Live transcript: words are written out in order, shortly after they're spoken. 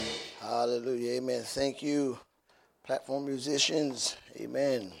Hallelujah. Amen. Thank you, platform musicians.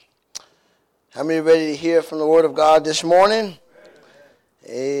 Amen. How many ready to hear from the Word of God this morning?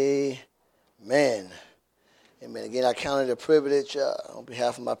 Amen. Amen. Again, I count it a privilege on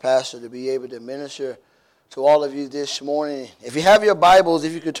behalf of my pastor to be able to minister to all of you this morning. If you have your Bibles,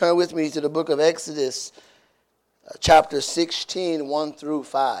 if you could turn with me to the book of Exodus, chapter 16, 1 through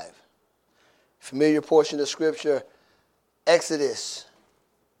 5. Familiar portion of Scripture, Exodus,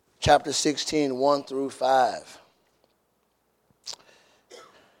 chapter 16, 1 through 5.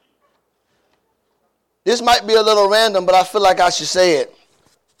 This might be a little random, but I feel like I should say it.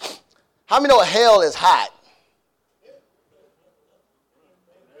 How many know hell is hot?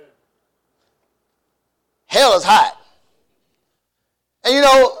 Hell is hot. And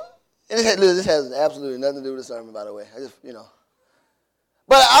this has absolutely nothing to do with the sermon, by the way.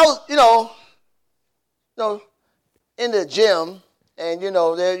 But I was, in the gym, and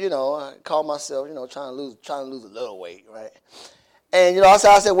I call myself, trying to lose a little weight, right? And I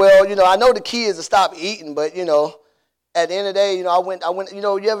said, well, I know the key is to stop eating, but at the end of the day, I went.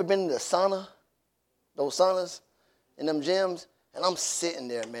 You ever been in the sauna? Those saunas in them gyms, and I'm sitting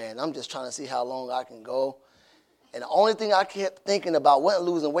there, man. I'm just trying to see how long I can go. And the only thing I kept thinking about wasn't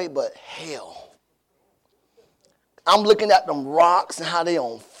losing weight, but hell. I'm looking at them rocks and how they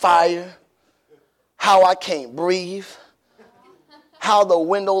on fire, how I can't breathe, how the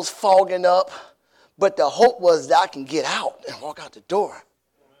windows fogging up. But the hope was that I can get out and walk out the door.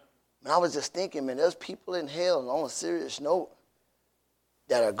 And I was just thinking, man, there's people in hell, and on a serious note,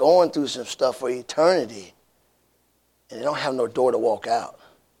 that are going through some stuff for eternity, and they don't have no door to walk out.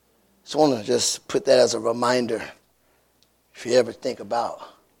 So I want to just put that as a reminder if you ever think about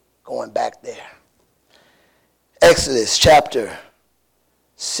going back there. Exodus chapter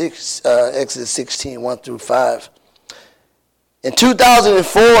 6, Exodus 16, 1 through 5. In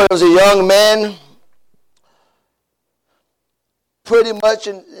 2004, there was a young man, pretty much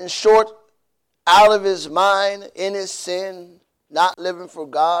in short, out of his mind, in his sin, not living for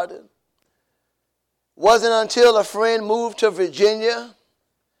God. Wasn't until a friend moved to Virginia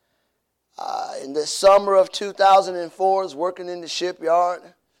in the summer of 2004, was working in the shipyard,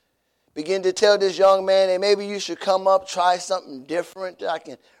 began to tell this young man, hey, maybe you should come up, try something different. I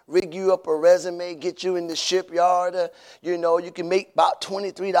can rig you up a resume, get you in the shipyard. You can make about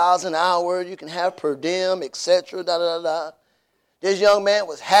 $23 an hour. You can have per diem, etc. This young man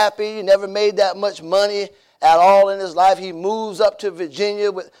was happy. He never made that much money at all in his life. He moves up to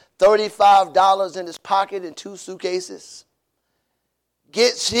Virginia with $35 in his pocket and 2 suitcases.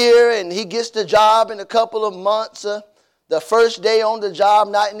 Gets here and he gets the job in a couple of months. The first day on the job,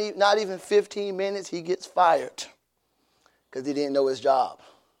 not even 15 minutes, he gets fired because he didn't know his job.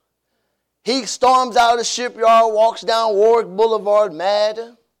 He storms out of the shipyard, walks down Warwick Boulevard mad,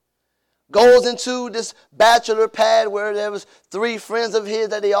 goes into this bachelor pad where there was 3 friends of his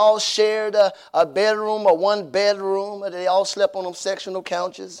that they all shared a bedroom or 1 bedroom, and they all slept on them sectional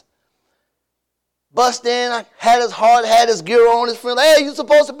couches. Bust in, had his gear on. His friend, hey, you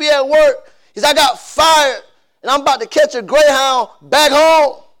supposed to be at work. He said, I got fired, and I'm about to catch a Greyhound back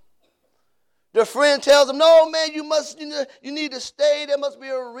home. The friend tells him, no, man, you need to stay. There must be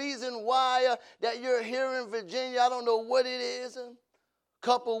a reason why that you're here in Virginia. I don't know what it is. And a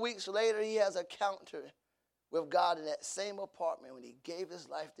couple weeks later, he has a encounter with God in that same apartment when he gave his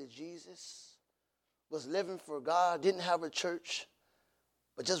life to Jesus, was living for God, didn't have a church,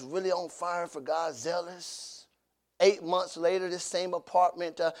 but just really on fire for God, zealous. 8 months later, this same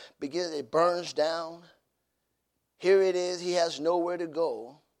apartment it burns down. Here it is. He has nowhere to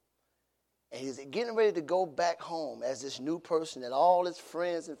go. And he's getting ready to go back home as this new person that all his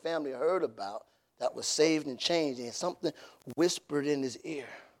friends and family heard about that was saved and changed. And something whispered in his ear.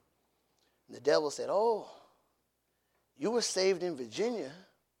 And the devil said, oh, you were saved in Virginia.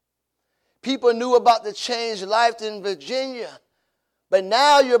 People knew about the changed life in Virginia. But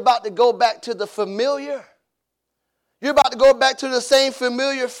now you're about to go back to the familiar. You're about to go back to the same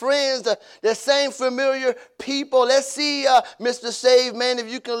familiar friends, the same familiar people. Let's see, Mr. Saved Man,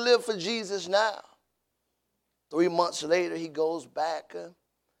 if you can live for Jesus now. 3 months later, he goes back.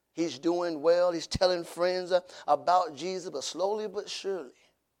 He's doing well. He's telling friends about Jesus, but slowly but surely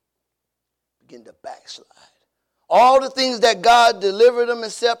begin to backslide. All the things that God delivered him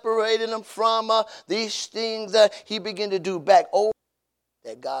and separated him from, these things he began to do back over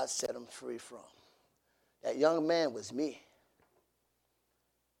that God set him free from. That young man was me.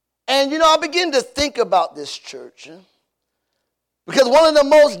 And, I begin to think about this church. Because one of the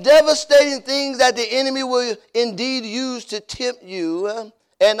most devastating things that the enemy will indeed use to tempt you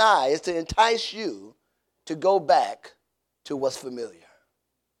and I is to entice you to go back to what's familiar.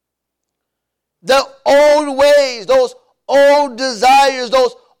 The old ways, those old desires,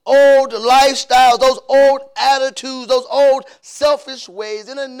 those old lifestyles, those old attitudes, those old selfish ways.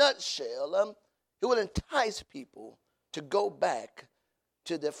 In a nutshell, it will entice people to go back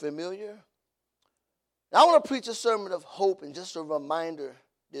to their familiar. Now, I want to preach a sermon of hope and just a reminder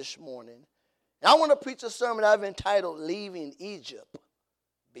this morning. And I want to preach a sermon I've entitled Leaving Egypt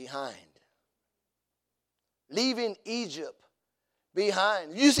Behind. Leaving Egypt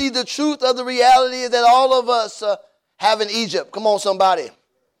behind. You see, the truth of the reality is that all of us have an Egypt. Come on, somebody.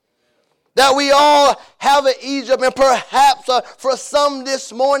 That we all have an Egypt, and perhaps for some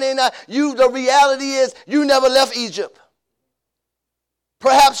this morning, the reality is you never left Egypt.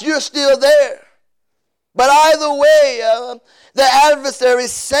 Perhaps you're still there. But either way, the adversary,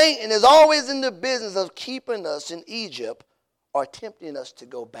 Satan, is always in the business of keeping us in Egypt or tempting us to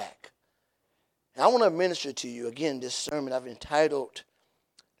go back. And I want to minister to you, again, this sermon I've entitled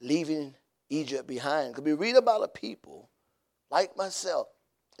Leaving Egypt Behind. Because we read about a people like myself,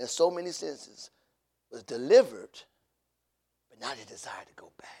 in so many senses, was delivered, but now they desire to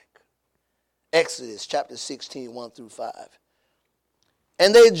go back. Exodus chapter 16, 1 through 5.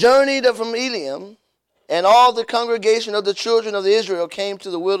 And they journeyed from Elim, and all the congregation of the children of Israel came to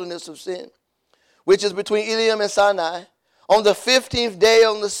the wilderness of Sin, which is between Elim and Sinai, on the 15th day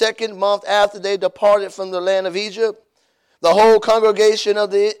on the second month after they departed from the land of Egypt. The whole congregation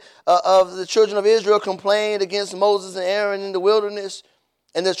of the children of Israel complained against Moses and Aaron in the wilderness.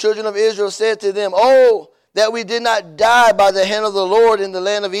 And the children of Israel said to them, "Oh, that we did not die by the hand of the Lord in the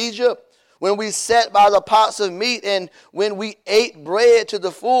land of Egypt, when we sat by the pots of meat and when we ate bread to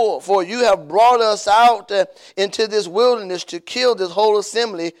the full. For you have brought us out into this wilderness to kill this whole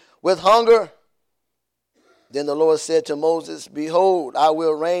assembly with hunger." Then the Lord said to Moses, "Behold, I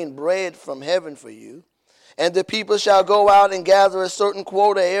will rain bread from heaven for you, and the people shall go out and gather a certain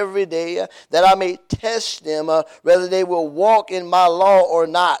quota every day, that I may test them whether they will walk in my law or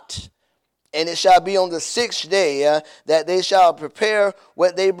not. And it shall be on the 6th day that they shall prepare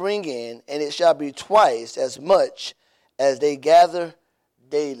what they bring in, and it shall be twice as much as they gather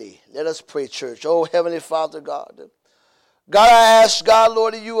daily." Let us pray, church. Oh, Heavenly Father, God. God, I ask, God,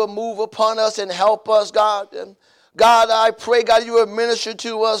 Lord, that you will move upon us and help us, God. God, I pray, God, you will minister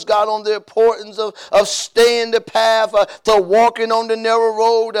to us, God, on the importance of staying the path, to walking on the narrow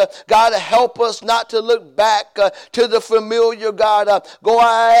road. God, help us not to look back to the familiar, God.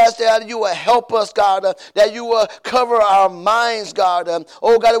 I ask that you will help us, God, that you will cover our minds, God.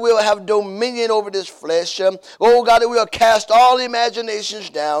 Oh, God, that we will have dominion over this flesh. Oh, God, that we will cast all imaginations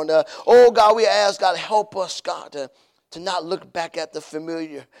down. Oh, God, we ask, God, help us, God, to not look back at those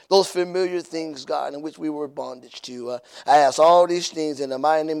familiar things, God, in which we were bondage to. I ask all these things in the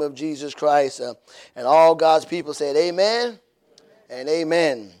mighty name of Jesus Christ. And all God's people said amen and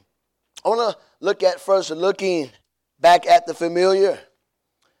amen. I want to look at first looking back at the familiar.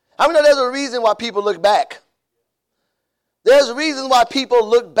 How many know there's a reason why people look back? There's a reason why people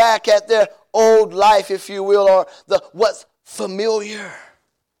look back at their old life, if you will, or what's familiar.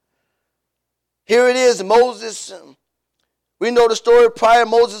 Here it is, Moses. We know the story prior.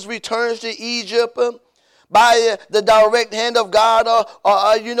 Moses returns to Egypt by the direct hand of God,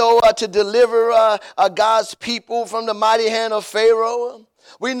 to deliver God's people from the mighty hand of Pharaoh.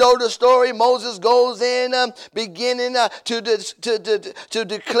 We know the story. Moses goes in, beginning to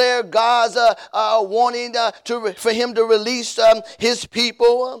declare God's wanting for him to release his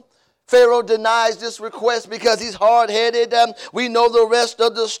people. Pharaoh denies this request because he's hard-headed. We know the rest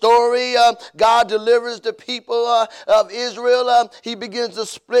of the story. God delivers the people of Israel. He begins to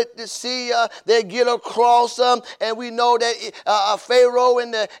split the sea. They get across, and we know that Pharaoh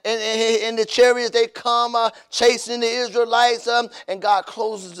and the chariots, they come chasing the Israelites, and God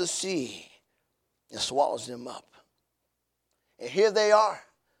closes the sea and swallows them up. And here they are.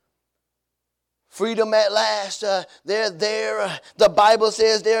 Freedom at last. They're there. The Bible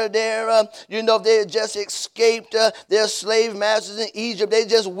says they're there. They just escaped their slave masters in Egypt. They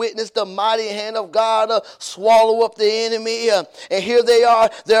just witnessed the mighty hand of God swallow up the enemy. And here they are.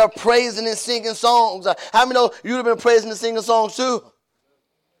 They're praising and singing songs. How many know you've been praising and singing songs too?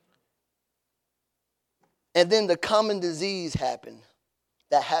 And then the common disease happened.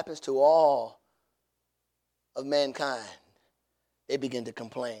 That happens to all of mankind. They begin to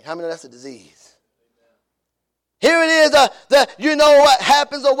complain. How many know that's a disease? Here it is, what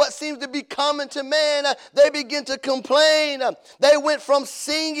happens or what seems to be common to man. They begin to complain. They went from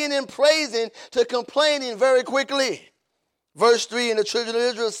singing and praising to complaining very quickly. Verse 3, and the children of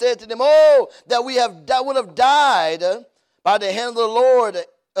Israel said to them, "Oh, that we would have died by the hand of the Lord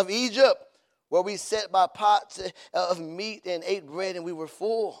of Egypt, where we sat by pots of meat and ate bread and we were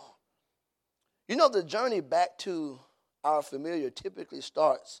full." You know, the journey back to our familiar typically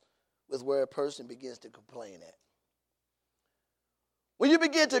starts with where a person begins to complain at. When you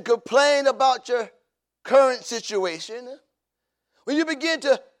begin to complain about your current situation, when you begin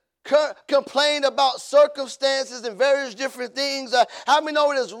to complain about circumstances and various different things, how many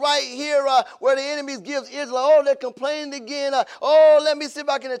know it is right here where the enemy gives Israel, oh, they're complaining again. Let me see if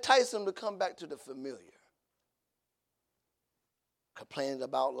I can entice them to come back to the familiar. Complaining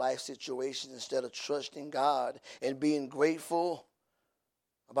about life situations instead of trusting God and being grateful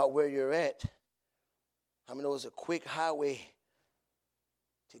about where you're at. How many know it's a quick highway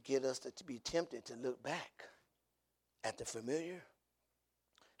to get us to be tempted to look back at the familiar?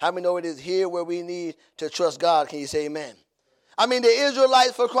 How many know it is here where we need to trust God? Can you say amen? I mean, the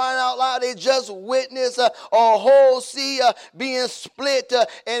Israelites, for crying out loud, they just witnessed a whole sea being split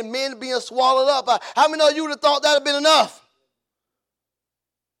and men being swallowed up. How many of you would have thought that would have been enough?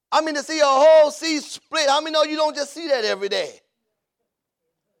 I mean, to see a whole sea split. How many know you don't just see that every day?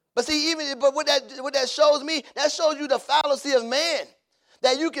 But see, what that shows me, that shows you the fallacy of man.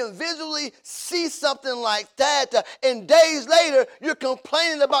 That you can visually see something like that, and days later, you're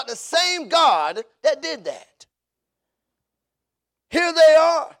complaining about the same God that did that. Here they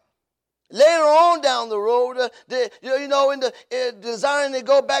are. Later on down the road, desiring to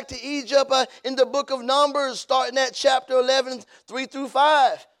go back to Egypt in the book of Numbers, starting at chapter 11, 3 through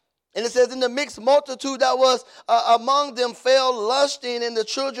 5. And it says, in the mixed multitude that was among them fell lusting, and the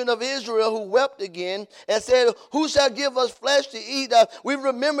children of Israel who wept again and said, who shall give us flesh to eat? We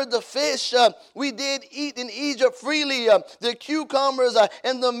remembered the fish we did eat in Egypt freely, the cucumbers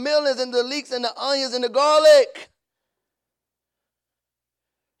and the melons and the leeks and the onions and the garlic.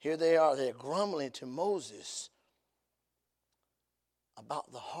 Here they are, they're grumbling to Moses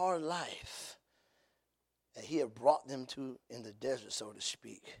about the hard life that he had brought them to in the desert, so to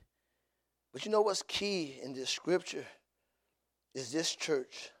speak. But you know what's key in this scripture is this,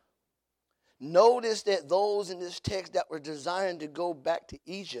 church. Notice that those in this text that were desiring to go back to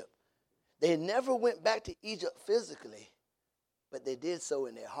Egypt, they never went back to Egypt physically, but they did so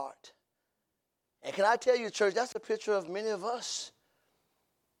in their heart. And can I tell you, church, that's a picture of many of us.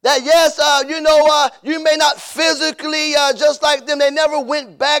 That yes, you may not physically, just like them, they never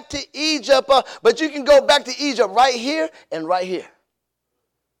went back to Egypt, but you can go back to Egypt right here and right here.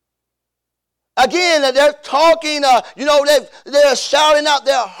 Again, they're talking, they're shouting out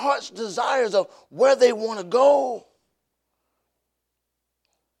their heart's desires of where they want to go.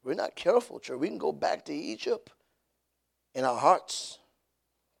 We're not careful, church. We can go back to Egypt in our hearts.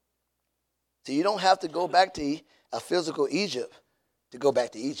 So you don't have to go back to a physical Egypt to go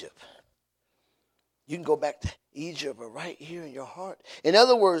back to Egypt. You can go back to Egypt right here in your heart. In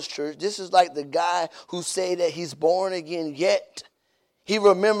other words, church, this is like the guy who say that he's born again, yet he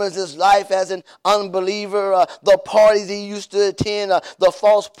remembers his life as an unbeliever, the parties he used to attend, the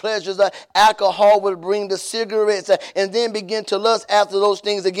false pleasures, alcohol would bring, the cigarettes, and then begin to lust after those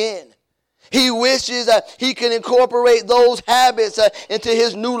things again. He wishes he can incorporate those habits into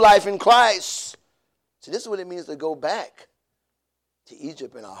his new life in Christ. So this is what it means to go back to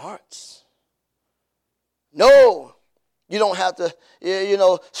Egypt in our hearts. No, you don't have to, you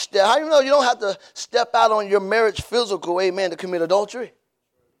don't have to step out on your marriage physical, amen, to commit adultery.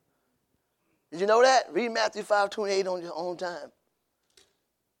 Did you know that? Read Matthew 5:28 on your own time.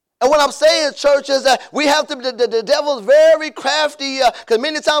 And what I'm saying, church, is that we have to, the devil's very crafty, because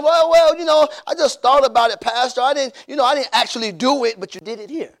many times, I just thought about it, Pastor. I didn't actually do it, but you did it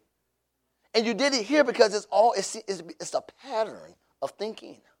here. And you did it here because it's a pattern of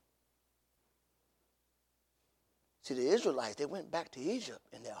thinking. See, the Israelites, they went back to Egypt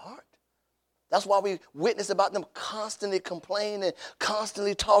in their heart. That's why we witness about them constantly complaining,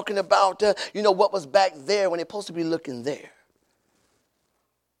 constantly talking about, what was back there when they're supposed to be looking there.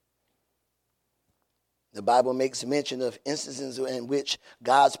 The Bible makes mention of instances in which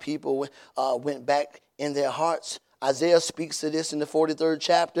God's people went back in their hearts. Isaiah speaks to this in the 43rd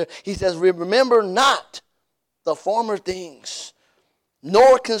chapter. He says, remember not the former things,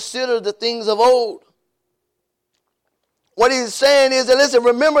 nor consider the things of old. What he's saying is that, listen,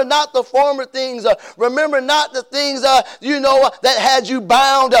 remember not the former things. Remember not the things, that had you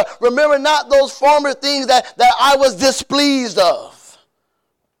bound. Remember not those former things that I was displeased of.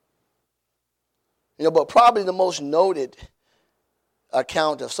 But probably the most noted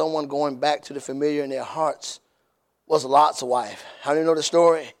account of someone going back to the familiar in their hearts was Lot's wife. How do you know the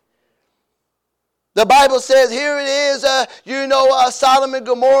story? The Bible says here it is, Sodom and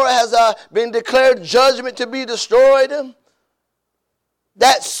Gomorrah has been declared judgment to be destroyed.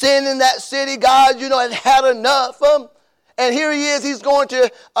 That sin in that city, God, had enough. And here he is, he's going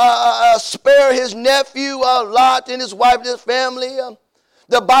to spare his nephew Lot and his wife and his family.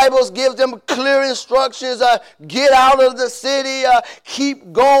 The Bible gives them clear instructions, get out of the city,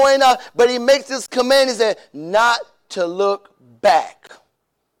 keep going. But he makes this command, he said, not to look back.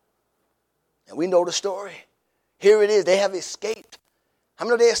 And we know the story. Here it is, they have escaped. How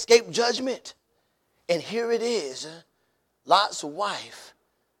many know they escaped judgment? And here it is, Lot's wife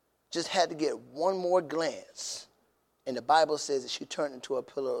just had to get one more glance. And the Bible says that she turned into a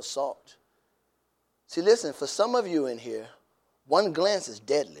pillar of salt. See, listen, for some of you in here, one glance is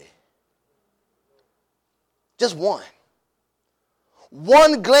deadly. Just one.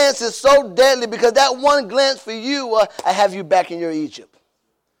 One glance is so deadly because that one glance for you, I have you back in your Egypt.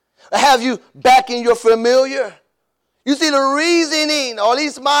 I have you back in your familiar. You see, the reasoning, or at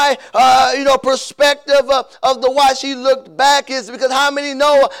least my, perspective of the why she looked back is because how many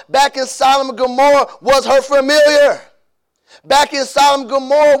know back in Sodom and Gomorrah was her familiar? Back in Sodom and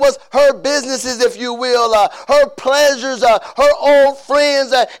Gomorrah was her businesses, if you will, her pleasures, her old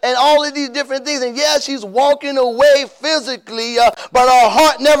friends, and all of these different things. And yeah, she's walking away physically, but her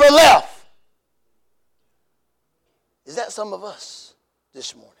heart never left. Is that some of us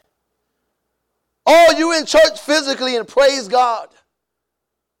this morning? Oh, you in church physically and praise God,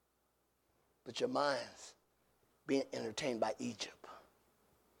 but your mind's being entertained by Egypt.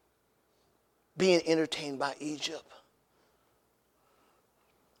 Being entertained by Egypt.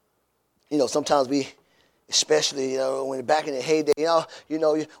 You know, sometimes we, especially, when back in the heyday,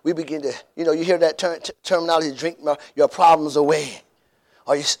 we begin to, you hear that terminology, drink your problems away.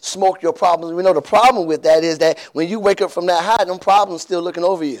 Or you smoke your problems. We know the problem with that is that when you wake up from that high, them problems still looking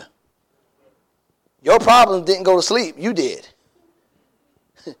over you. Your problems didn't go to sleep. You did.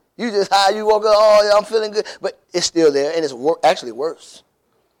 You just high, you woke up, oh, yeah, I'm feeling good. But it's still there, and it's actually worse.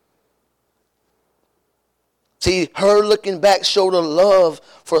 See, her looking back showed a love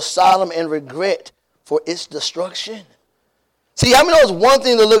for Sodom and regret for its destruction. See, how many know it's one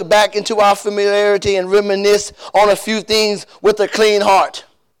thing to look back into our familiarity and reminisce on a few things with a clean heart?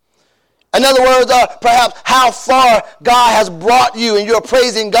 In other words, perhaps how far God has brought you and you're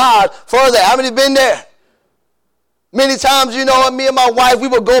praising God for that. How many been there? Many times, me and my wife, we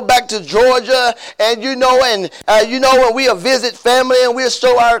will go back to Georgia and, when we'll visit family and we'll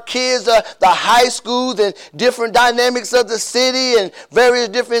show our kids the high schools and different dynamics of the city and various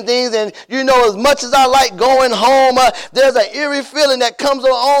different things. And, as much as I like going home, there's an eerie feeling that comes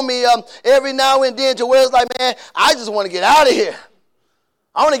on me every now and then to where it's like, man, I just want to get out of here.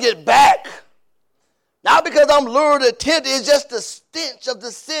 I want to get back. Not because I'm lured or tempted, it's just the stench of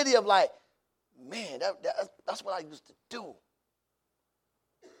the city of like, man, that's what I used to do.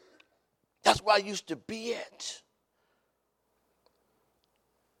 That's where I used to be at.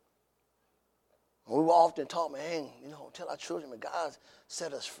 We were often taught, man, tell our children, man, God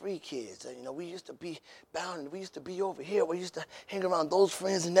set us free, kids. We used to be bound, and we used to be over here. We used to hang around those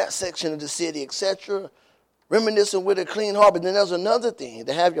friends in that section of the city, etc., reminiscing with a clean heart. But then there's another thing,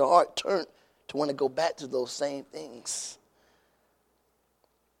 to have your heart turned to want to go back to those same things.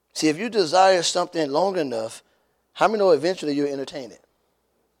 See, if you desire something long enough, how many know eventually you'll entertain it?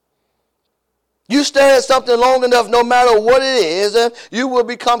 You stare at something long enough, no matter what it is, you will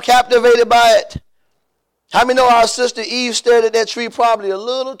become captivated by it. How many know our sister Eve stared at that tree probably a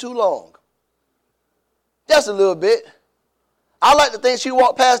little too long? Just a little bit. I like to think she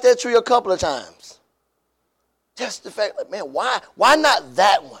walked past that tree a couple of times. Just the fact, like, man, why not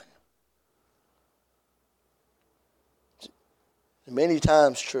that one? Many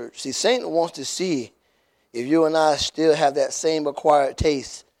times, church, see, Satan wants to see if you and I still have that same acquired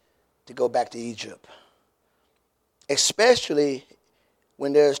taste to go back to Egypt. Especially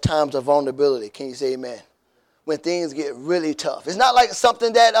when there's times of vulnerability. Can you say amen? When things get really tough. It's not like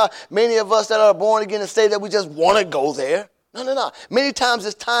something that many of us that are born again and say that we just want to go there. No. Many times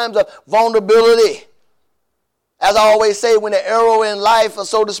it's times of vulnerability. As I always say, when the arrow in life,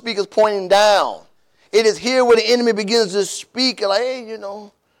 so to speak, is pointing down. It is here where the enemy begins to speak, like, hey,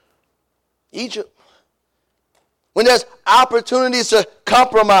 Egypt. When there's opportunities to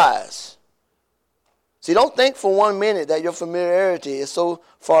compromise. See, don't think for 1 minute that your familiarity is so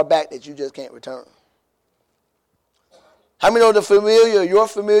far back that you just can't return. How many know the familiar, your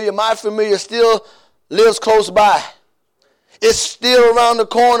familiar, my familiar still lives close by? It's still around the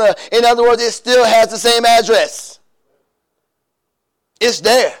corner. In other words, it still has the same address. It's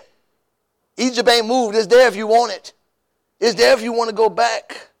there. Egypt ain't moved. It's there if you want it. It's there if you want to go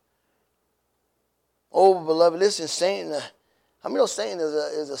back. Oh, beloved, listen, Satan, how many know Satan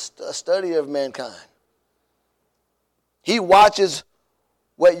is a study of mankind? He watches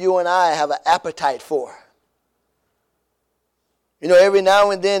what you and I have an appetite for. You know, every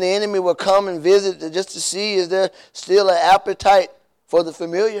now and then the enemy will come and visit just to see is there still an appetite for the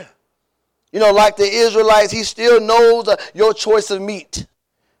familiar. You know, like the Israelites, he still knows your choice of meat.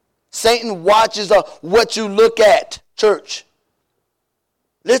 Satan watches what you look at, church.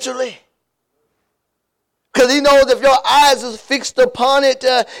 Literally. Because he knows if your eyes is fixed upon it,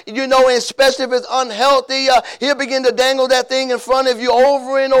 you know, and especially if it's unhealthy, he'll begin to dangle that thing in front of you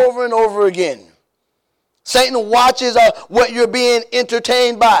over and over and over again. Satan watches what you're being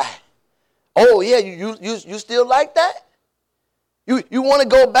entertained by. Oh, yeah, you still like that? You want to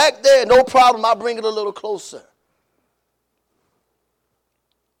go back there? No problem, I'll bring it a little closer.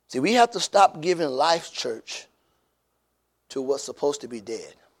 See, we have to stop giving life, church, to what's supposed to be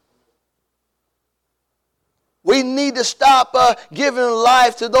dead. We need to stop giving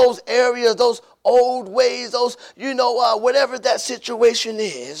life to those areas, those old ways, those, you know, whatever that situation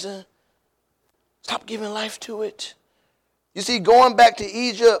is. Stop giving life to it. You see, going back to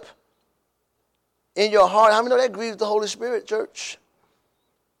Egypt in your heart, how many know that grieves the Holy Spirit, church?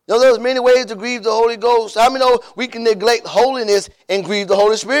 You know, there's many ways to grieve the Holy Ghost. How many know we can neglect holiness and grieve the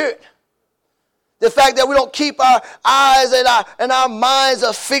Holy Spirit? The fact that we don't keep our eyes and our minds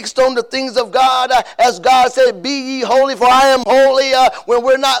are fixed on the things of God. As God said, be ye holy, for I am holy. When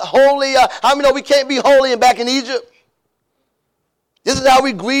we're not holy, how many know we can't be holy and back in Egypt? This is how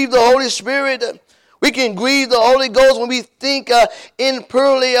we grieve the Holy Spirit. We can grieve the Holy Ghost when we think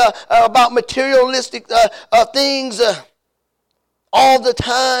impurely about materialistic things all the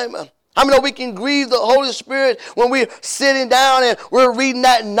time. How many know we can grieve the Holy Spirit when we're sitting down and we're reading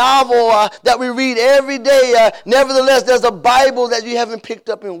that novel that we read every day? Nevertheless, there's a Bible that you haven't picked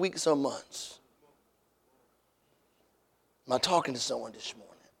up in weeks or months. Am I talking to someone this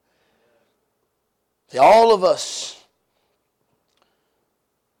morning? See, all of us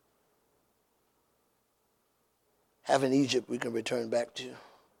have an Egypt we can return back to.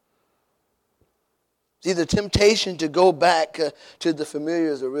 See, the temptation to go back to the familiar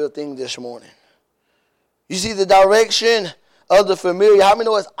is a real thing this morning. You see, the direction of the familiar, how many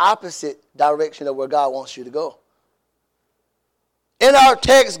know it's opposite direction of where God wants you to go? In our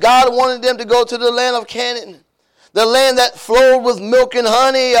text, God wanted them to go to the land of Canaan, the land that flowed with milk and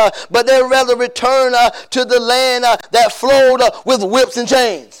honey, but they'd rather return to the land that flowed with whips and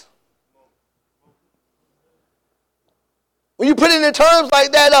chains. When you put it in terms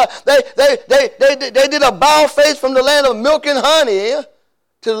like that, they did a bow face from the land of milk and honey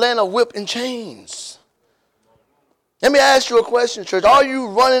to the land of whip and chains. Let me ask you a question, church. Are you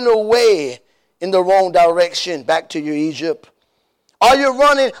running away in the wrong direction back to your Egypt? Are you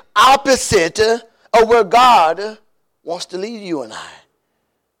running opposite of where God wants to lead you and I?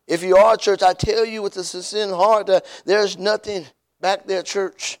 If you are, church, I tell you with a sincere heart, there's nothing back there,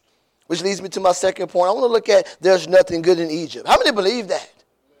 church. Which leads me to my second point. I want to look at there's nothing good in Egypt. How many believe that?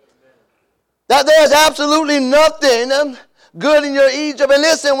 That there's absolutely nothing good in your Egypt. And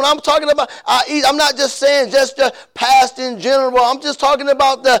listen, when I'm talking about I'm not just saying just past in general. I'm just talking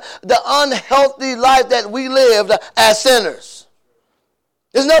about the unhealthy life that we lived as sinners.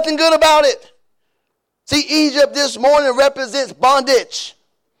 There's nothing good about it. See, Egypt this morning represents bondage.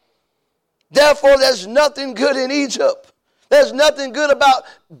 Therefore, there's nothing good in Egypt. There's nothing good about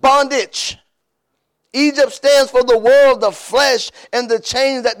bondage. Egypt stands for the world, the flesh, and the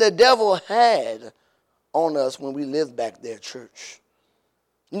chains that the devil had on us when we lived back there, church.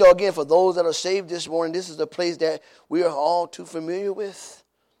 You know, again, for those that are saved this morning, this is a place that we are all too familiar with.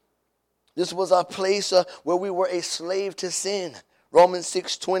 This was a place where we were a slave to sin. Romans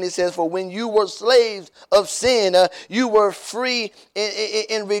 6:20 says, for when you were slaves of sin, you were free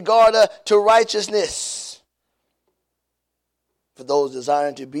in regard to righteousness. For those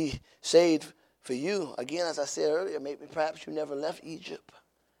desiring to be saved, for you, again, as I said earlier, maybe perhaps you never left Egypt.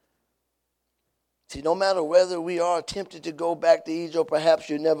 See, no matter whether we are tempted to go back to Egypt, perhaps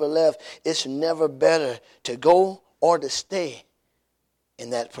you never left, it's never better to go or to stay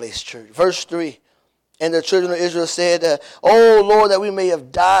in that place, church. Verse 3, and the children of Israel said, oh, Lord, that we may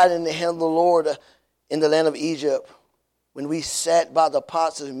have died in the hand of the Lord in the land of Egypt, when we sat by the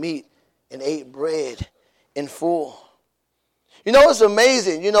pots of meat and ate bread in full. You know, it's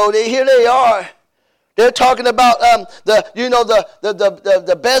amazing. You know, here they are. They're talking about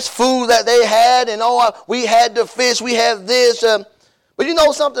the best food that they had, and we had the fish, we had this. But you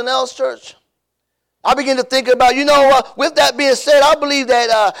know something else, church? I begin to think about, with that being said, I believe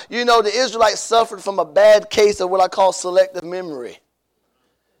that, the Israelites suffered from a bad case of what I call selective memory.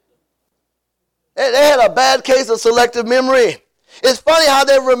 They had a bad case of selective memory. It's funny how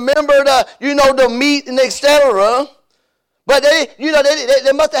they remembered, the meat and etc., but they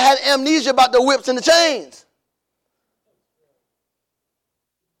must have had amnesia about the whips and the chains.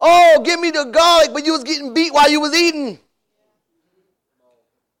 Oh, give me the garlic, but you was getting beat while you was eating.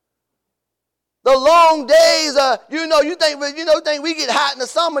 The long days, you think we get hot in the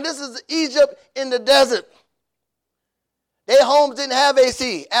summer. This is Egypt in the desert. Their homes didn't have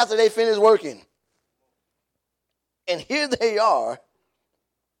AC after they finished working. And here they are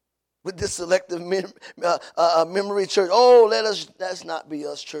with this selective memory church. Oh, let's not be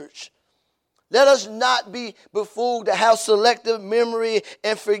us, church. Let us not be befooled to have selective memory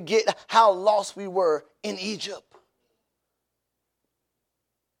and forget how lost we were in Egypt.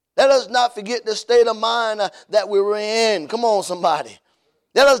 Let us not forget the state of mind that we were in. Come on, somebody.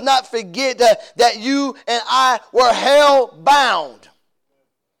 Let us not forget that you and I were hell bound.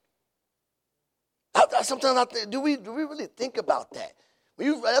 Sometimes I think, do we really think about that?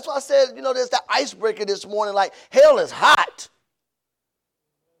 That's why I said, there's that icebreaker this morning, like hell is hot.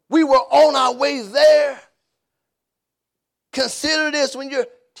 We were on our way there. Consider this when you're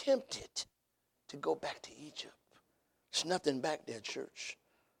tempted to go back to Egypt. There's nothing back there, church.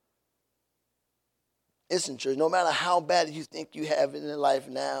 Listen, church, no matter how bad you think you have it in life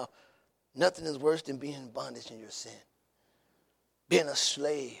now, nothing is worse than being in bondage in your sin. Being a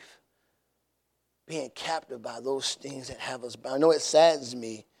slave. Being captive by those things that have us bound. I know it saddens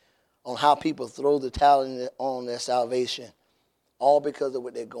me on how people throw the towel on their salvation, all because of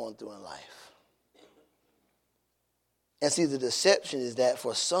what they're going through in life. And see, the deception is that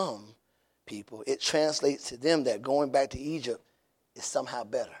for some people, it translates to them that going back to Egypt is somehow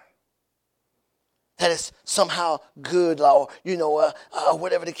better. That it's somehow good, or,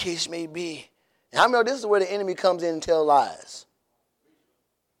 whatever the case may be. And how many know this is where the enemy comes in and tells lies?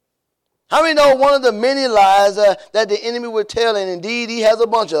 How many know one of the many lies that the enemy would tell, and indeed he has a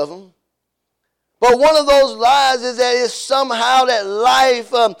bunch of them, but one of those lies is that it's somehow that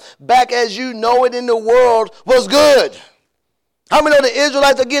life back as you know it in the world was good. How many know the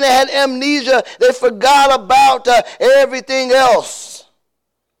Israelites, again, they had amnesia. They forgot about everything else.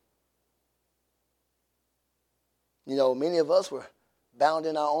 Many of us were bound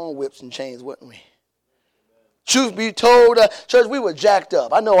in our own whips and chains, weren't we? Truth be told, church, we were jacked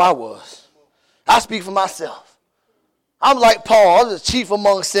up. I know I was. I speak for myself. I'm like Paul. I was the chief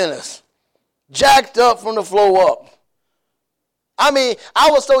among sinners. Jacked up from the floor up. I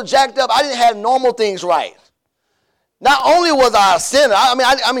was so jacked up, I didn't have normal things right. Not only was I a sinner,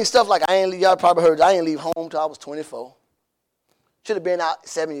 stuff like y'all probably heard, I didn't leave home till I was 24. Should have been out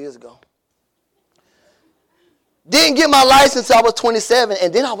 7 years ago. Didn't get my license until I was 27,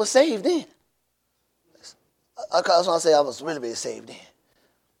 and then I was saved then. That's why I say I was really saved then.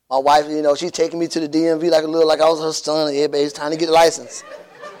 My wife, she's taking me to the DMV like I was her son. Yeah, baby, it's time to get a license.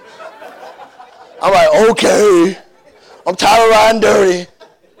 I'm like, okay. I'm tired of riding dirty.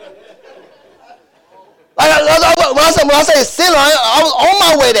 When I say sinner, I was on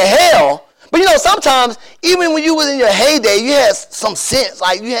my way to hell. But sometimes, even when you was in your heyday, you had some sense.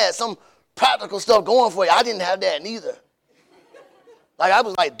 Like you had some practical stuff going for you. I didn't have that neither. Like I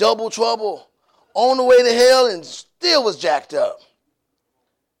was like double trouble on the way to hell and still was jacked up.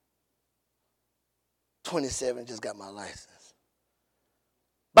 27, just got my license.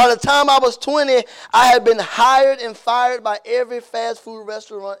 By the time I was 20, I had been hired and fired by every fast food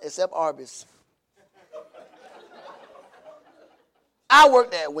restaurant except Arby's. I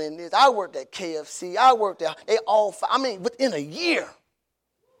worked at Wendy's. I worked at KFC. Within a year.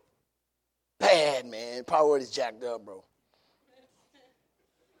 Bad, man. Priorities jacked up, bro.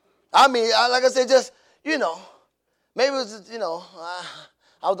 Like I said, just, maybe it was just,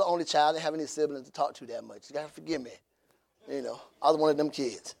 I was the only child. I didn't have any siblings to talk to that much. You got to forgive me. I was one of them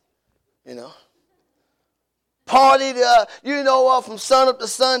kids, Partied, from sun up to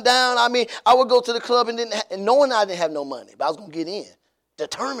sundown. I would go to the club and knowing I didn't have no money, but I was going to get in.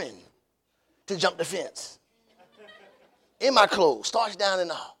 Determined to jump the fence. In my clothes, starch down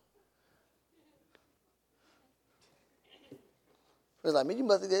and all. It's like, man,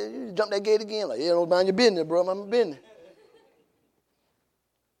 you jump that gate again. Like, yeah, don't mind your business, bro. I'm my business.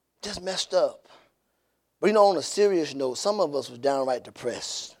 Just messed up. But on a serious note, some of us was downright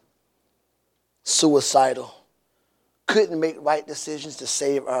depressed, suicidal, couldn't make right decisions to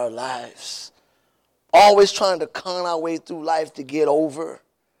save our lives, always trying to con our way through life to get over.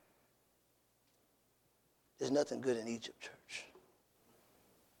 There's nothing good in Egypt, church.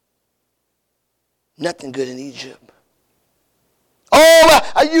 Nothing good in Egypt.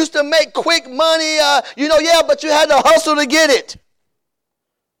 Oh, I used to make quick money, but you had to hustle to get it.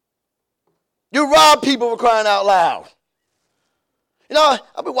 You rob people for crying out loud.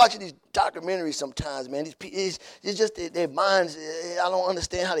 I've been watching these documentaries sometimes, man. It's just their minds. I don't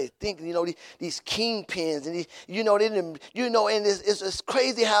understand how they think. These kingpins and and it's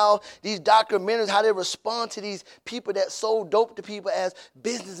crazy how these documentaries, how they respond to these people that sold dope to people as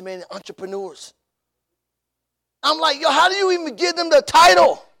businessmen and entrepreneurs. I'm like, yo, how do you even give them the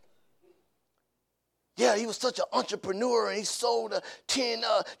title? Yeah, he was such an entrepreneur and he sold 10,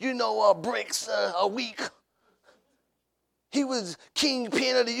 bricks a week. He was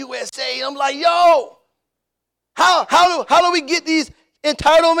kingpin of the USA. And I'm like, yo, how do we get these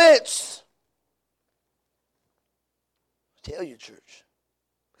entitlements? I tell you, church,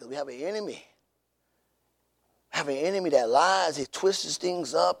 because we have an enemy. Have an enemy that lies, he twists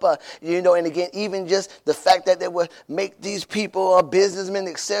things up, and again, even just the fact that they would make these people businessmen,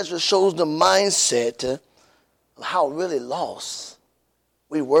 etc., shows the mindset of how really lost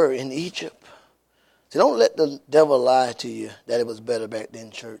we were in Egypt. So don't let the devil lie to you that it was better back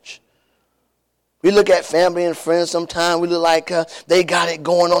then, church. We look at family and friends sometimes, we look like they got it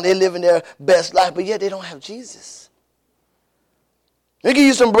going on, they're living their best life, but yet they don't have Jesus. Let me give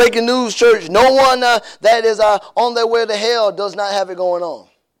you some breaking news, church. No one that is on their way to hell does not have it going on.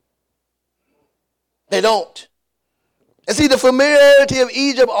 They don't. And see, the familiarity of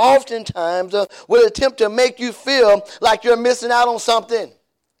Egypt oftentimes will attempt to make you feel like you're missing out on something.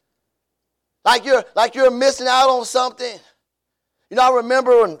 Like you're missing out on something. I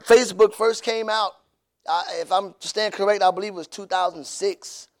remember when Facebook first came out, if I'm staying correct, I believe it was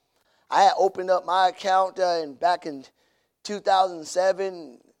 2006. I had opened up my account back in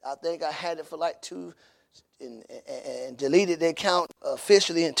 2007, I think I had it for like and deleted the account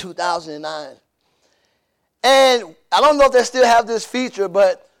officially in 2009. And I don't know if they still have this feature,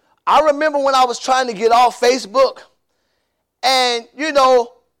 but I remember when I was trying to get off Facebook and,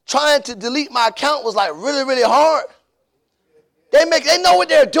 trying to delete my account was like really, really hard. They know what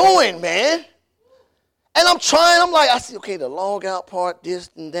they're doing, man. And I see, okay, the log out part,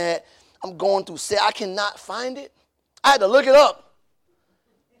 this and that. I'm going through, I cannot find it. I had to look it up.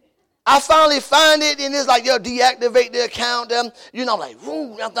 I finally find it, and it's like, yo, deactivate the account. I'm like,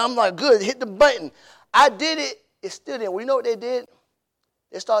 ooh, I'm like, good, hit the button. I did it. It's still there. Well, you know what they did?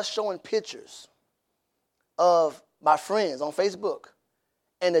 They started showing pictures of my friends on Facebook.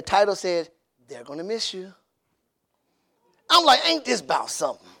 And the title said, they're going to miss you. I'm like, ain't this about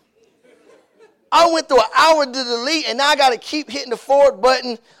something? I went through an hour to delete, and now I got to keep hitting the forward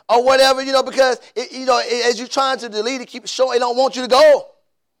button or whatever, because, as you're trying to delete it, keep it showing, it don't want you to go.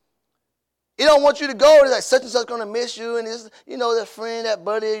 It don't want you to go. It's like such and such going to miss you, and it's, that friend, that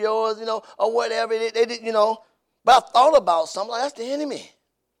buddy of yours, or whatever. They did, But I thought about something like that's the enemy.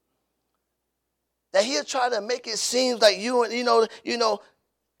 That he'll try to make it seem like hey, you're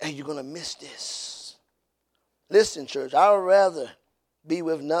going to miss this. Listen, church, I would rather be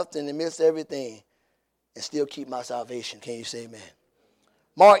with nothing and miss everything and still keep my salvation. Can you say amen?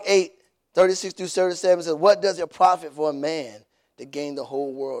 Mark 8:36-37 says, what does it profit for a man to gain the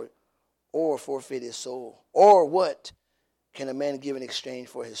whole world or forfeit his soul? Or what can a man give in exchange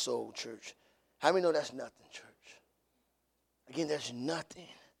for his soul, church? How many know that's nothing, church? Again, there's nothing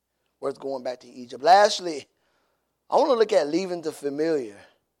worth going back to Egypt. Lastly, I want to look at leaving the familiar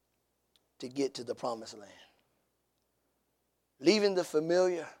to get to the promised land. Leaving the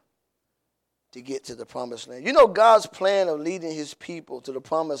familiar to get to the promised land. God's plan of leading his people to the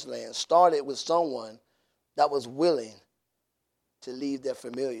promised land started with someone that was willing to leave their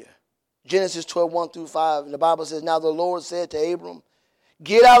familiar. Genesis 12:1-5, and the Bible says, now the Lord said to Abram,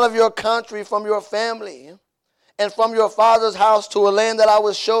 get out of your country, from your family, and from your father's house to a land that I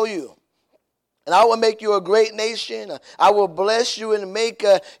will show you. And I will make you a great nation. I will bless you and make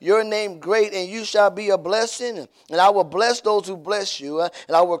your name great, and you shall be a blessing. And I will bless those who bless you, and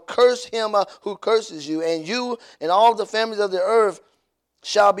I will curse him who curses you. And you and all the families of the earth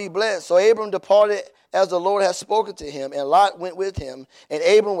shall be blessed. So Abram departed as the Lord had spoken to him, and Lot went with him. And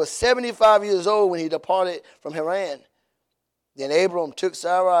Abram was 75 years old when he departed from Haran. Then Abram took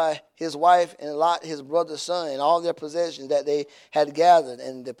Sarai, his wife, and Lot, his brother's son, and all their possessions that they had gathered,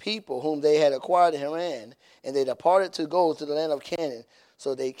 and the people whom they had acquired in Haran, and they departed to go to the land of Canaan.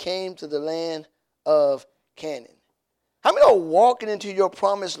 So they came to the land of Canaan. How many are walking into your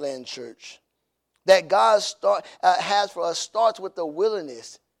promised land, church? That God has for us starts with the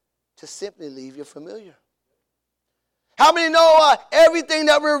willingness to simply leave your familiar. How many know everything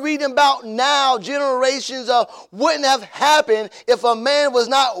that we're reading about now, generations wouldn't have happened if a man was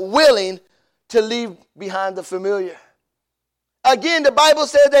not willing to leave behind the familiar? Again, the Bible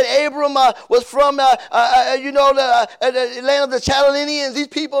says that Abram was from, the land of the Chaldeans. These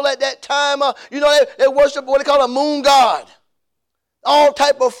people at that time, they worship what they call a moon god. all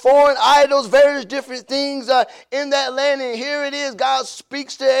type of foreign idols, various different things in that land. And here it is. God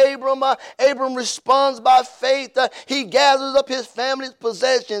speaks to Abram. Abram responds by faith. He gathers up his family's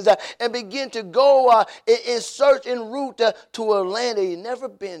possessions and begin to go in search and route to a land that he'd never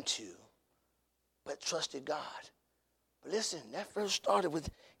been to, but trusted God. But listen, that first started with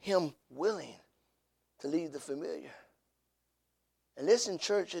him willing to leave the familiar. And listen,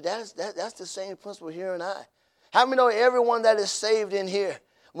 church, that's the same principle here and I. How many know everyone that is saved in here,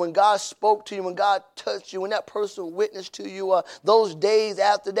 when God spoke to you, when God touched you, when that person witnessed to you, those days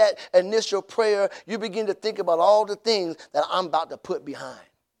after that initial prayer, you begin to think about all the things that I'm about to put behind.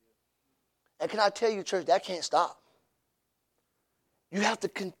 And can I tell you, church, that can't stop. You have to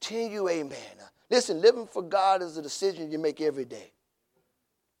continue, amen. Listen, living for God is a decision you make every day.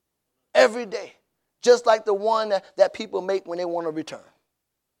 Every day. Just like the one that people make when they want to return.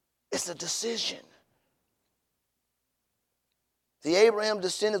 It's a decision. The Abraham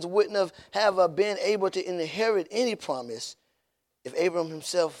descendants wouldn't have been able to inherit any promise if Abraham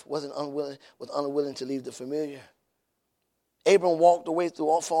himself was unwilling to leave the familiar. Abraham walked away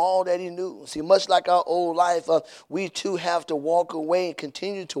for all that he knew. See, much like our old life, we too have to walk away and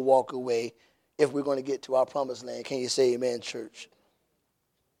continue to walk away if we're going to get to our promised land. Can you say amen, church?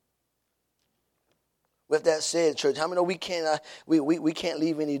 With that said, church, how many know we can't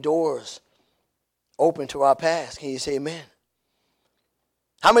leave any doors open to our past? Can you say amen?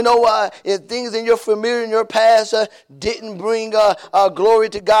 How many know if things in your familiar, in your past, didn't bring glory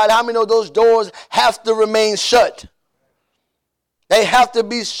to God? How many know those doors have to remain shut? They have to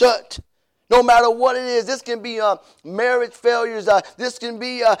be shut. No matter what it is. This can be marriage failures. This can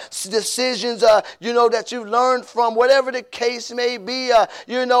be decisions, that you've learned from. Whatever the case may be.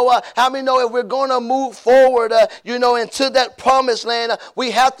 How many know if we're going to move forward, into that promised land, we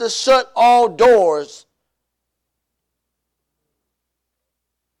have to shut all doors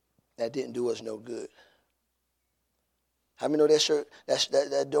that didn't do us no good. How many know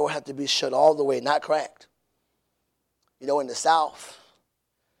that door had to be shut all the way, not cracked? In the South,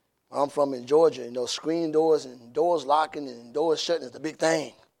 where I'm from in Georgia, screen doors and doors locking and doors shutting is the big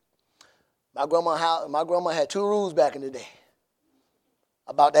thing. My grandma had 2 rules back in the day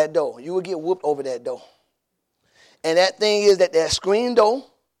about that door. You would get whooped over that door. And that thing is that screen door,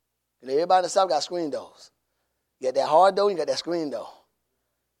 everybody in the South got screen doors. You got that hard door, you got that screen door.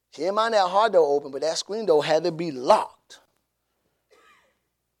 She didn't mind that hard door open, but that screen door had to be locked.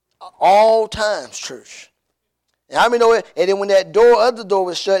 All times, church. And how many know it? And then when that other door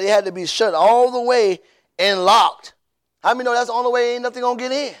was shut, it had to be shut all the way and locked. How many know that's the only way ain't nothing going to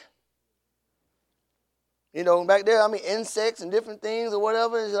get in? Back there, insects and different things or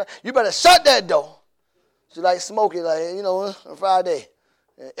whatever. It's like, you better shut that door. It's like smoking, on Friday.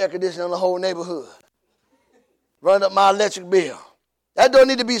 Air conditioning on the whole neighborhood. Run up my electric bill. That door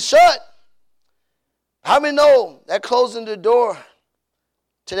need to be shut. How many know that closing the door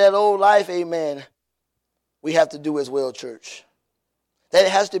to that old life, amen, we have to do as well, church. That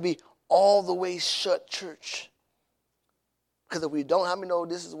it has to be all the way shut, church. Because if we don't, how many know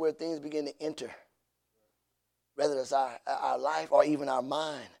this is where things begin to enter? Whether it's our life or even our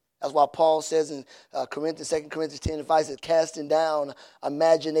mind. That's why Paul says in 2 Corinthians 10:5 says, casting down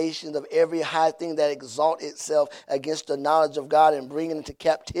imaginations of every high thing that exalts itself against the knowledge of God and bringing into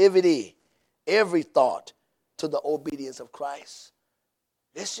captivity every thought to the obedience of Christ.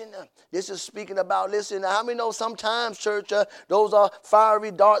 Listen, this is speaking about, how many know sometimes, church, those are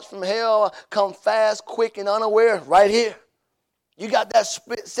fiery darts from hell come fast, quick, and unaware right here. You got that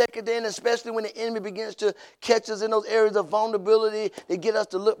split second in, especially when the enemy begins to catch us in those areas of vulnerability to get us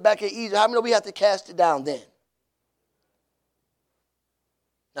to look back at Egypt. How many know we have to cast it down then?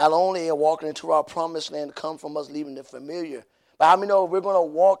 Not only are walking into our promised land come from us leaving the familiar, but how many know if we're going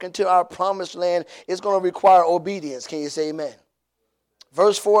to walk into our promised land, it's going to require obedience. Can you say amen?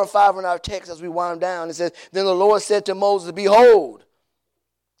 Verse 4 and 5 in our text as we wind down, it says, then the Lord said to Moses, behold,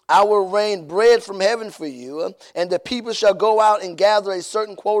 I will rain bread from heaven for you, and the people shall go out and gather a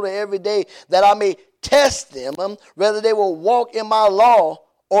certain quota every day, that I may test them, whether they will walk in my law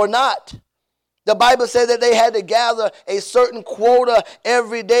or not. The Bible says that they had to gather a certain quota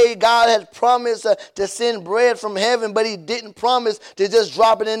every day. God had promised to send bread from heaven, but he didn't promise to just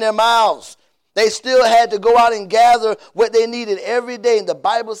drop it in their mouths. They still had to go out and gather what they needed every day, and the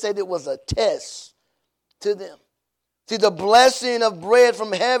Bible said it was a test to them. See, the blessing of bread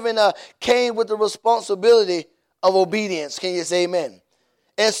from heaven came with the responsibility of obedience. Can you say amen?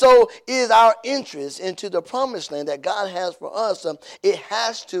 And so is our interest into the promised land that God has for us. It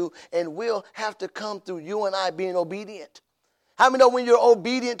has to and will have to come through you and I being obedient. How many know when you're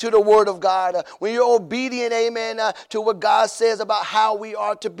obedient to the word of God, when you're obedient, amen, to what God says about how we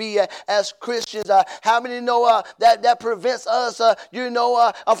are to be as Christians, how many know that prevents us,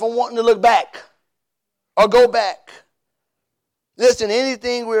 from wanting to look back or go back? Listen,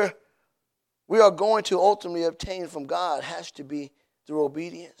 anything we are going to ultimately obtain from God has to be through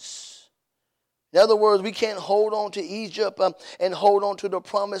obedience. In other words, we can't hold on to Egypt and hold on to the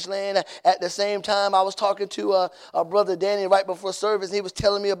promised land at the same time. I was talking to Brother Danny right before service, and he was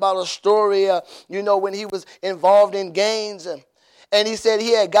telling me about a story, when he was involved in gangs. And he said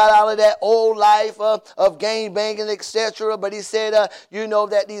he had got out of that old life of gang banging, etc. But he said,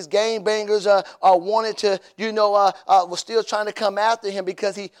 that these gang bangers wanted to, was still trying to come after him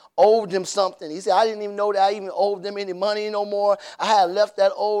because he owed them something. He said, I didn't even know that I even owed them any money no more. I had left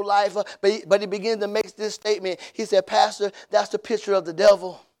that old life. But he began to make this statement. He said, Pastor, that's the picture of the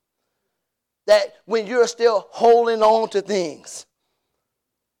devil. That when you're still holding on to things.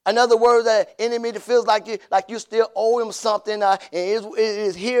 In other words, that enemy that feels like you still owe him something, and it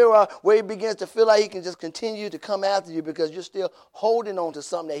is here where he begins to feel like he can just continue to come after you because you're still holding on to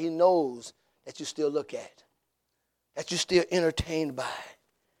something that he knows that you still look at, that you're still entertained by.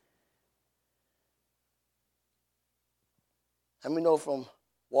 And we know from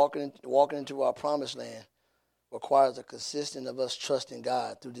walking into our promised land requires a consistent of us trusting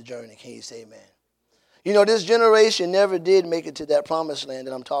God through the journey. Can you say amen? This generation never did make it to that promised land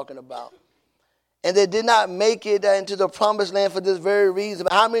that I'm talking about. And they did not make it into the promised land for this very reason.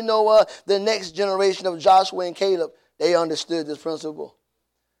 But how many know the next generation of Joshua and Caleb, they understood this principle?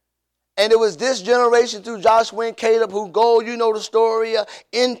 And it was this generation through Joshua and Caleb who go, the story,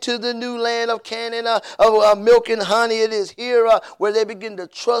 into the new land of Canaan, of milk and honey. It is here where they begin to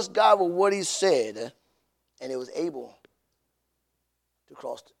trust God with what he said. And it was able to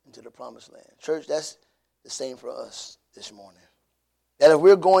cross into the promised land. Church, that's the same for us this morning. That if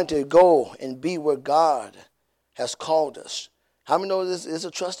we're going to go and be where God has called us, how many know this is a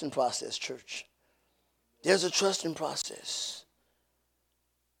trusting process, church? There's a trusting process.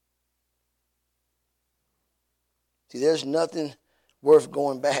 See, there's nothing worth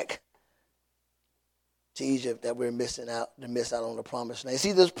going back to Egypt that we're missing out on the promised land.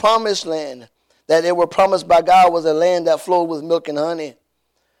 See, this promised land that they were promised by God was a land that flowed with milk and honey.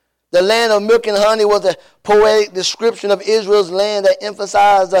 The land of milk and honey was a poetic description of Israel's land that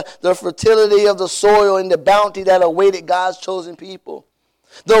emphasized the fertility of the soil and the bounty that awaited God's chosen people.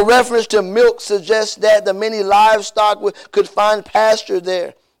 The reference to milk suggests that the many livestock could find pasture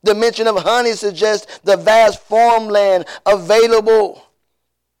there. The mention of honey suggests the vast farmland available.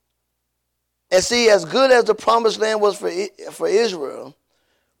 And see, as good as the promised land was for Israel,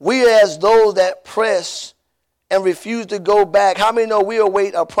 we as those that press and refuse to go back, how many know we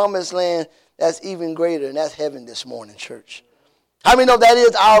await a promised land that's even greater, and that's heaven this morning, church? How many know that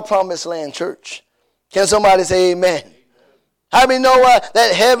is our promised land, church? Can somebody say amen? How many know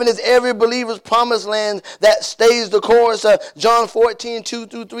that heaven is every believer's promised land that stays the course? John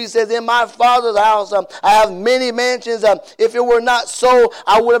 14:2-3 says, in my Father's house I have many mansions. If it were not so,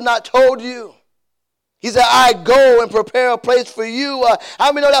 I would have not told you. He said, I go and prepare a place for you.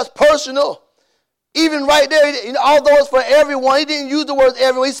 How many know that's personal? Even right there, although it's for everyone, he didn't use the word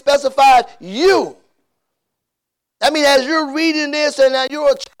everyone. He specified you. I mean, as you're reading this and you're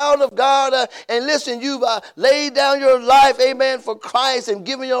a child of God, and listen, you've laid down your life, amen, for Christ and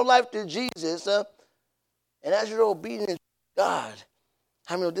given your life to Jesus. And as you're obedient to God,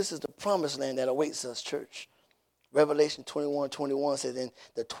 how many know this is the promised land that awaits us, church? Revelation 21:21 says, and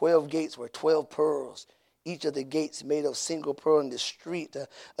the 12 gates were 12 pearls. Each of the gates made of single pearl, and the street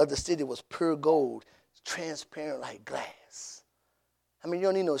of the city was pure gold, transparent like glass. I mean, you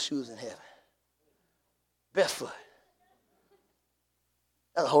don't need no shoes in heaven. Barefoot.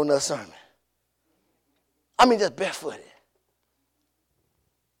 That's a whole nother sermon. I mean, just barefooted.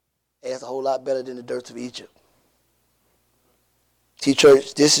 Hey, that's a whole lot better than the dirt of Egypt. See,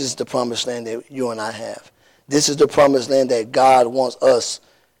 church, this is the promised land that you and I have. This is the promised land that God wants us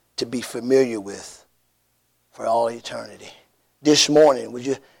to be familiar with for all eternity. This morning, would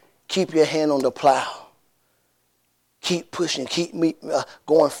you keep your hand on the plow? Keep pushing, keep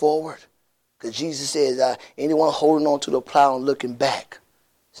going forward. Because Jesus says, anyone holding on to the plow and looking back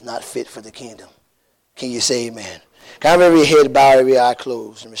is not fit for the kingdom. Can you say amen? Can I have every head bowed, every eye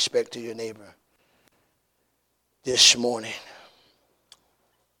closed in respect to your neighbor this morning?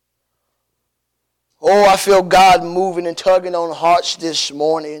 Oh, I feel God moving and tugging on hearts this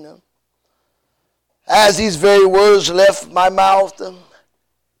morning. As these very words left my mouth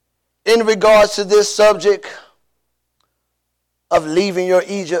in regards to this subject of leaving your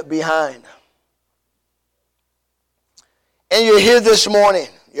Egypt behind. and you're here this morning,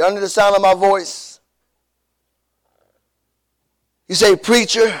 you're under the sound of my voice. You say,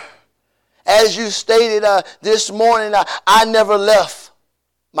 preacher, as you stated this morning, I never left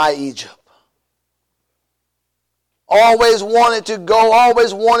my Egypt. Always wanted to go,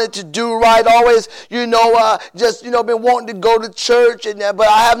 always wanted to do right, always, been wanting to go to church, but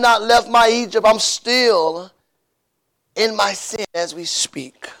I have not left my Egypt. I'm still in my sin as we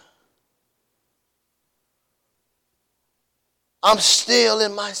speak. I'm still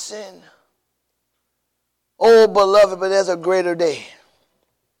in my sin. Oh, beloved, but there's a greater day.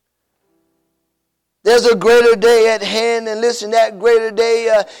 There's a greater day at hand, and listen, that greater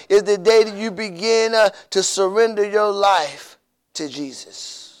day is the day that you begin to surrender your life to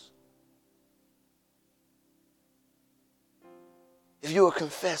Jesus. If you will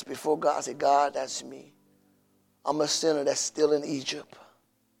confess before God, say, God, that's me. I'm a sinner that's still in Egypt.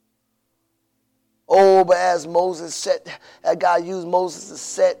 Oh, but as God used Moses to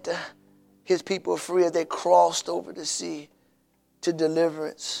set his people free as they crossed over the sea to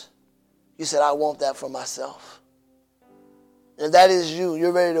deliverance. You said, I want that for myself. And if that is you,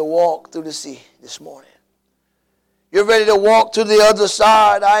 you're ready to walk through the sea this morning. You're ready to walk to the other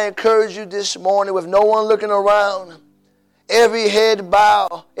side. I encourage you this morning with no one looking around. Every head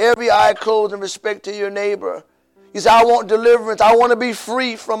bow, every eye closed in respect to your neighbor. You say, I want deliverance. I want to be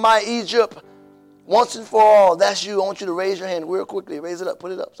free from my Egypt. Once and for all, that's you. I want you to raise your hand real quickly. Raise it up.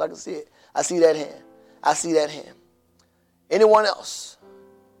 Put it up so I can see it. I see that hand. I see that hand. Anyone else?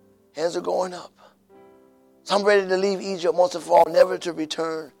 Hands are going up. So I'm ready to leave Egypt once and for all, never to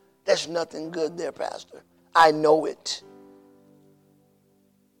return. There's nothing good there, Pastor. I know it.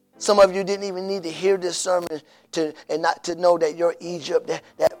 Some of you didn't even need to hear this sermon and not to know that your Egypt,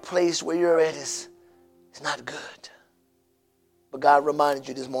 that place where you're at is not good. But God reminded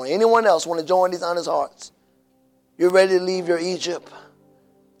you this morning. Anyone else want to join these honest hearts? You're ready to leave your Egypt.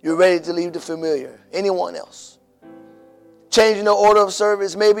 You're ready to leave the familiar. Anyone else? Changing the order of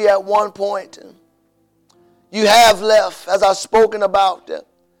service, maybe at one point you have left, as I've spoken about.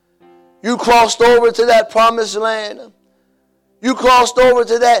 You crossed over to that promised land. You crossed over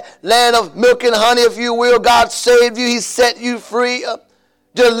to that land of milk and honey, if you will. God saved you. He set you free,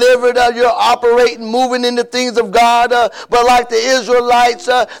 delivered. You're operating, moving in the things of God. But like the Israelites,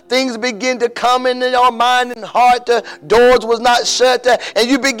 things begin to come in your mind and heart. Doors was not shut, and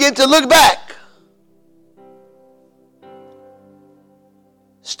you begin to look back.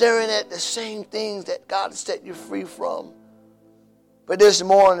 Staring at the same things that God set you free from. But this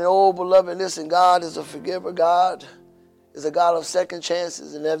morning, oh beloved, listen, God is a forgiver. God is a God of second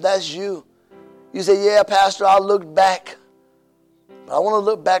chances. And if that's you, you say, yeah, Pastor, I'll look back. But I want to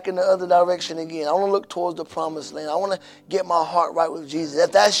look back in the other direction again. I want to look towards the promised land. I want to get my heart right with Jesus.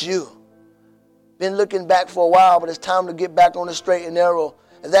 If that's you, been looking back for a while, but it's time to get back on the straight and narrow.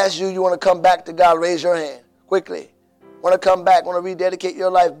 If that's you, you want to come back to God, raise your hand quickly. Want to come back, want to rededicate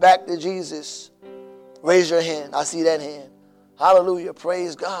your life back to Jesus, raise your hand. I see that hand. Hallelujah.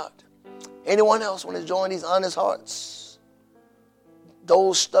 Praise God. Anyone else want to join these honest hearts?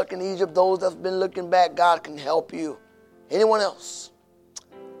 Those stuck in Egypt, those that have been looking back, God can help you. Anyone else?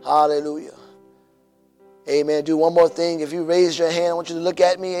 Hallelujah. Amen. Do one more thing. If you raise your hand, I want you to look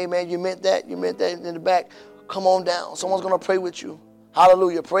at me. Amen. You meant that. You meant that in the back. Come on down. Someone's going to pray with you.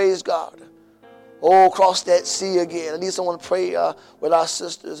 Hallelujah. Praise God. Oh, cross that sea again. I need someone to pray with our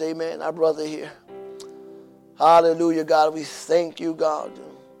sisters. Amen. Our brother here. Hallelujah, God. We thank you, God.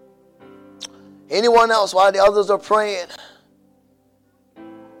 Anyone else while the others are praying?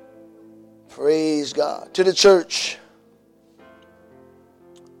 Praise God. To the church.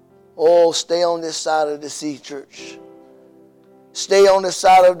 Oh, stay on this side of the sea, church. Stay on the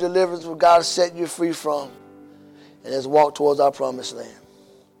side of deliverance where God set you free from. And let's walk towards our promised land.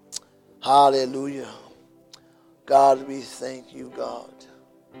 Hallelujah. God, we thank you, God.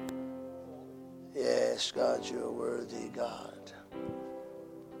 Yes, God, you're worthy, God.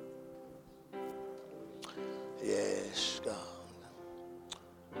 Yes, God.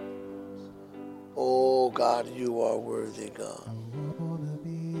 Oh, God, you are worthy, God.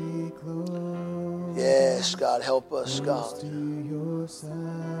 Yes, God, help us, God.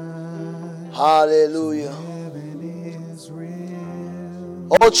 Hallelujah.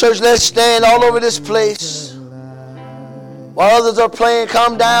 Oh, church, let's stand all over this place. While others are playing,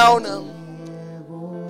 come down.